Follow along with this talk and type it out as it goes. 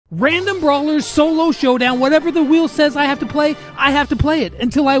Random Brawlers, Solo Showdown, whatever the wheel says I have to play it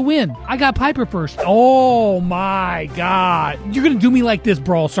until I win. I got Piper first. Oh my god. You're gonna do me like this,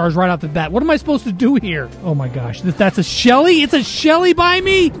 Brawl Stars, right off the bat. What am I supposed to do here? Oh my gosh. That's a Shelly? It's a Shelly by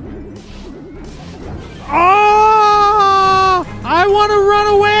me? Oh! I want to run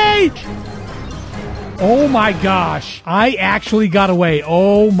away! Oh my gosh. I actually got away.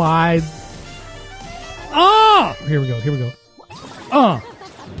 Oh my... Oh! Here we go.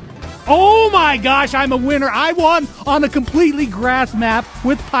 Oh my gosh, I'm a winner. I won on a completely grass map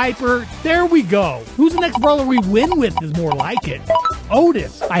with Piper. There we go. Who's the next brawler we win with is more like it.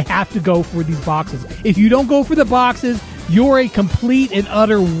 Otis. I have to go for these boxes. If you don't go for the boxes, you're a complete and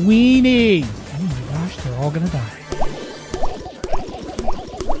utter weenie. Oh my gosh, they're all gonna die.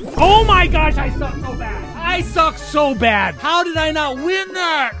 Oh my gosh, I suck so bad. I suck so bad. How did I not win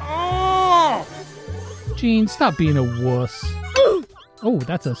that? Oh! Gene, stop being a wuss. Oh,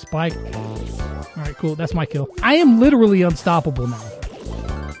 that's a spike. All right, cool. That's my kill. I am literally unstoppable now.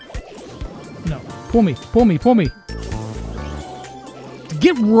 No. Pull me.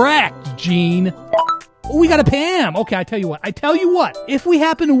 Get wrecked, Gene. Oh, we got a Pam. Okay, I tell you what. If we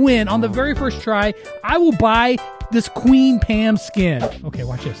happen to win on the very first try, I will buy this Queen Pam skin. Okay,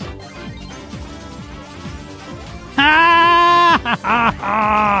 watch this.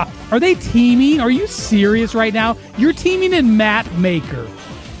 Are they teaming? Are you serious right now? You're teaming in Map Maker.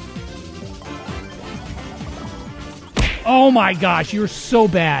 Oh my gosh, you're so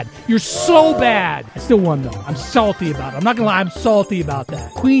bad. You're so bad. I still won though. I'm salty about it. I'm not gonna lie, I'm salty about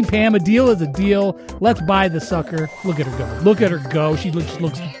that. Queen Pam, a deal is a deal. Let's buy the sucker. Look at her go. Look at her go. She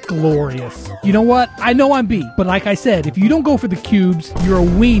looks glorious. You know what? I know I'm beat, but like I said, if you don't go for the cubes, you're a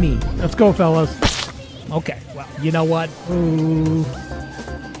weenie. Let's go, fellas. Okay, well, you know what? Ooh.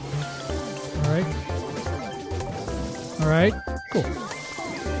 All right, cool.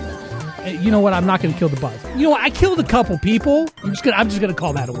 Hey, you know what? I'm not going to kill the buzz. You know what? I killed a couple people. I'm just gonna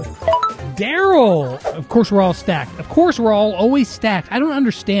call that a win. Daryl. Of course, we're all stacked. Of course, we're all always stacked. I don't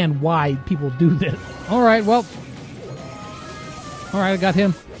understand why people do this. All right, well. All right, I got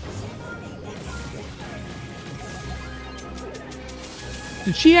him.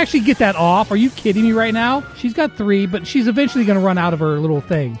 Did she actually get that off? Are you kidding me right now? She's got 3, but she's eventually going to run out of her little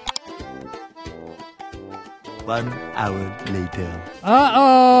thing. 1 hour later.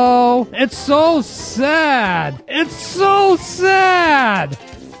 Uh-oh! It's so sad! It's so sad!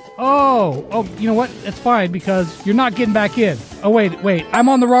 Oh, you know what? It's fine because you're not getting back in. Oh, wait, I'm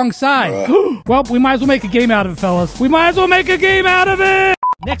on the wrong side. Well, we might as well make a game out of it, fellas. We might as well make a game out of it!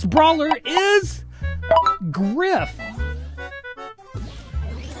 Next brawler is Griff.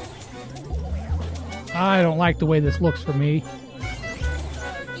 I don't like the way this looks for me.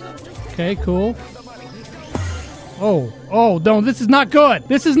 Okay, cool. Oh, no, this is not good.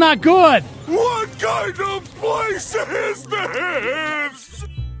 This is not good. What kind of place is this?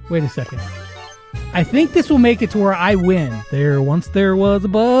 Wait a second. I think this will make it to where I win. Once there was a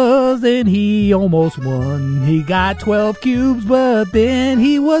Buzz and he almost won. He got 12 cubes, but then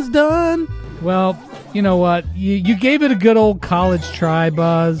he was done. Well, you know what? You gave it a good old college try,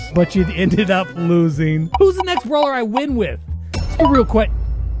 Buzz, but you ended up losing. Who's the next brawler I win with? Just a real quick.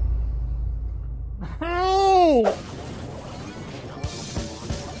 Oh!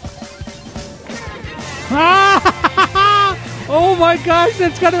 Oh my gosh, I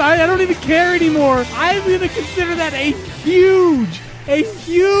don't even care anymore. I'm gonna consider that a huge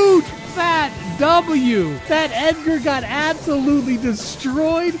fat W. That Edgar got absolutely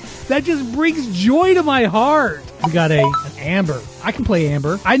destroyed. That just brings joy to my heart. We got an Amber. I can play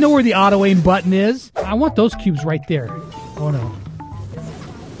Amber. I know where the auto aim button is. I want those cubes right there. Oh no.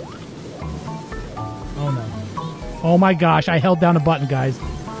 Oh no. Oh my gosh, I held down a button, guys.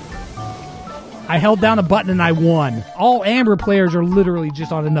 I held down a button and I won. All Amber players are literally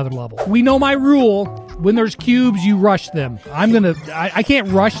just on another level. We know my rule. When there's cubes, you rush them. I can't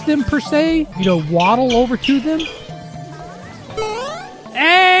rush them per se. You know, waddle over to them.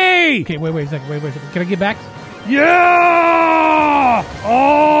 Hey! Okay, wait a second. Can I get back? Yeah!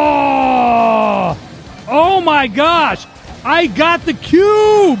 Oh my gosh! I got the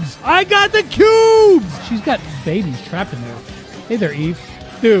cubes! She's got babies trapped in there. Hey there, Eve.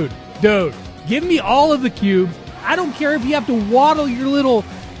 Dude. Give me all of the cubes. I don't care if you have to waddle your little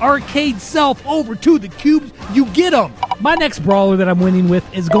arcade self over to the cubes. You get them. My next brawler that I'm winning with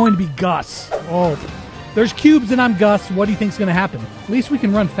is going to be Gus. Oh, there's cubes and I'm Gus. What do you think's going to happen? At least we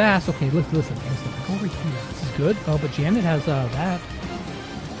can run fast. Okay, listen. Go over here. This is good. Oh, but Janet has that.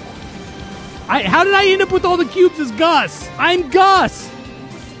 How did I end up with all the cubes as Gus? I'm Gus.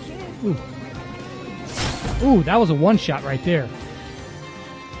 Ooh, that was a one shot right there.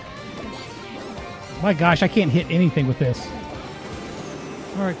 My gosh, I can't hit anything with this.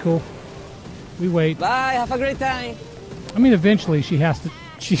 All right, cool. We wait. Bye, have a great time. I mean, eventually she has to...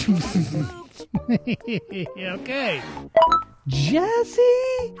 Okay.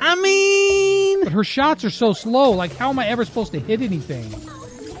 Jessie? I mean... But her shots are so slow. Like, how am I ever supposed to hit anything?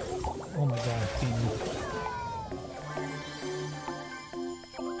 Oh my god, Tina.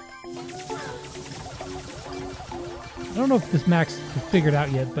 I don't know if this Max has figured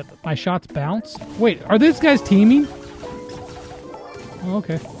out yet, but my shots bounce. Wait, are these guys teaming? Oh,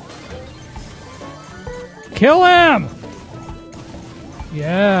 okay. Kill him!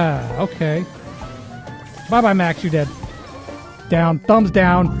 Yeah, okay. Bye-bye, Max, you're dead. Down, thumbs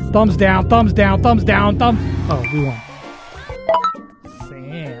down, thumbs down, thumbs down, thumbs down, thumbs... Oh, we won.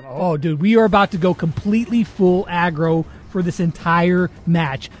 Sam. Oh, dude, we are about to go completely full aggro for this entire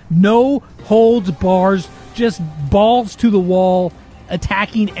match. No holds bars, just balls to the wall,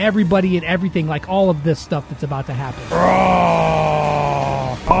 attacking everybody and everything, like all of this stuff that's about to happen.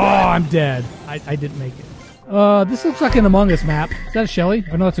 Oh, I'm dead. I didn't make it. This looks like an Among Us map. Is that a Shelly?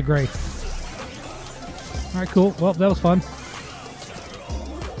 Oh, no, it's a Gray. All right, cool. Well, that was fun.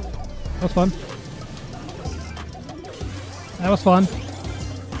 That was fun. That was fun.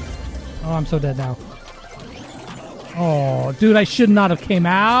 Oh, I'm so dead now. Oh, dude, I should not have came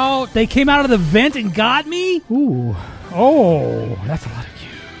out. They came out of the vent and got me? Ooh. Oh, that's a lot of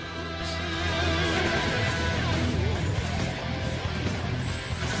cubes.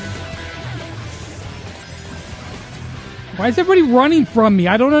 Why is everybody running from me?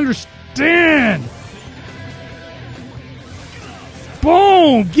 I don't understand.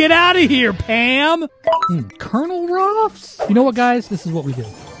 Boom! Get out of here, Pam! Colonel Ruffs? You know what, guys? This is what we do.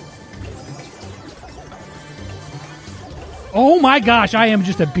 Oh my gosh, I am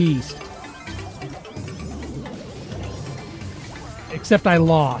just a beast. Except I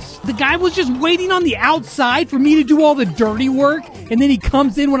lost. The guy was just waiting on the outside for me to do all the dirty work, and then he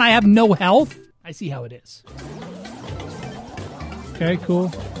comes in when I have no health? I see how it is. Okay,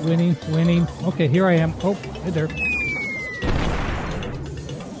 cool. Winning, winning. Okay, here I am. Oh, hey there.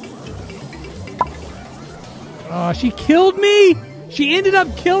 She killed me! She ended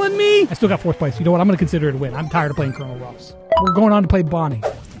up killing me! I still got 4th place. You know what? I'm going to consider it a win. I'm tired of playing Colonel Ruffs. We're going on to play Bonnie.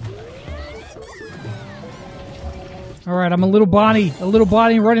 Alright, I'm a little Bonnie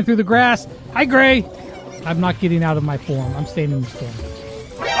running through the grass. Hi, Gray! I'm not getting out of my form. I'm staying in the storm.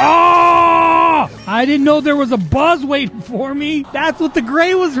 Oh! I didn't know there was a Buzz waiting for me. That's what the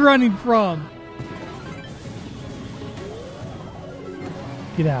Gray was running from.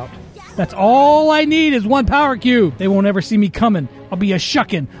 Get out. That's all I need is 1 power cube. They won't ever see me coming. I'll be a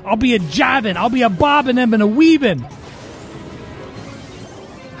shucking. I'll be a jiving. I'll be a bobbing and a weaving.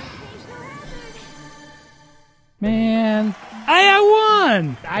 Man, I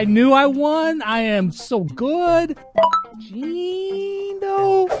won. I knew I won. I am so good.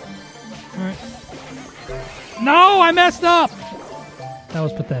 Gino. All right. No, I messed up. That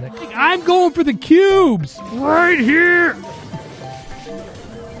was pathetic. I'm going for the cubes right here.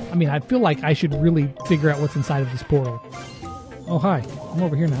 I mean, I feel like I should really figure out what's inside of this portal. Oh, hi. I'm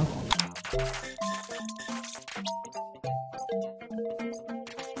over here now.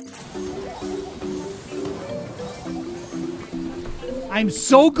 I'm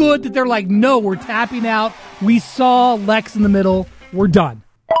so good that they're like, no, we're tapping out. We saw Lex in the middle. We're done.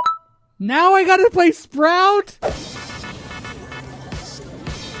 Now I gotta play Sprout?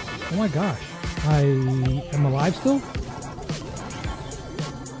 Oh my gosh. I am alive still?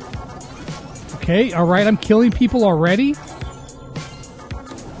 Okay, alright, I'm killing people already.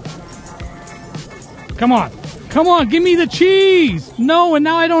 Come on. Come on, give me the cheese! No, and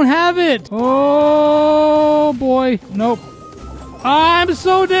now I don't have it! Oh, boy. Nope. I'm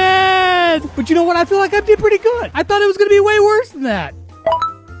so dead! But you know what? I feel like I did pretty good. I thought it was going to be way worse than that.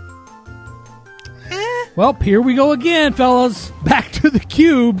 Well, here we go again, fellas. Back to the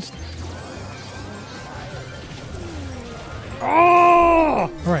cubes. Oh!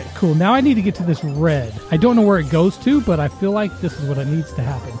 All right, cool. Now I need to get to this red. I don't know where it goes to, but I feel like this is what needs to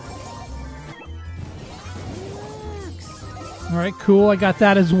happen. All right, cool. I got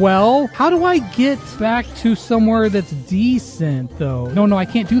that as well. How do I get back to somewhere that's decent, though? No, I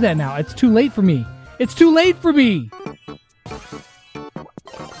can't do that now. It's too late for me. It's too late for me!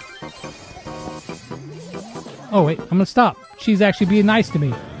 Oh, wait. I'm going to stop. She's actually being nice to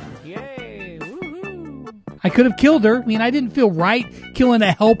me. Yay! Woohoo! I could have killed her. I mean, I didn't feel right killing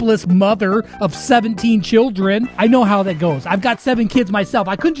a helpless mother of 17 children. I know how that goes. I've got 7 kids myself.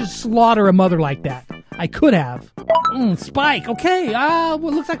 I couldn't just slaughter a mother like that. I could have. Spike. Okay. Well,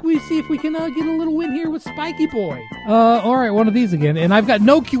 looks like we see if we can get a little win here with Spiky Boy. All right, one of these again. And I've got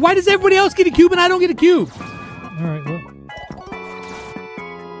no cube. Why does everybody else get a cube and I don't get a cube? All right, well.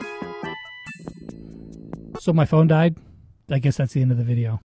 So my phone died. I guess that's the end of the video.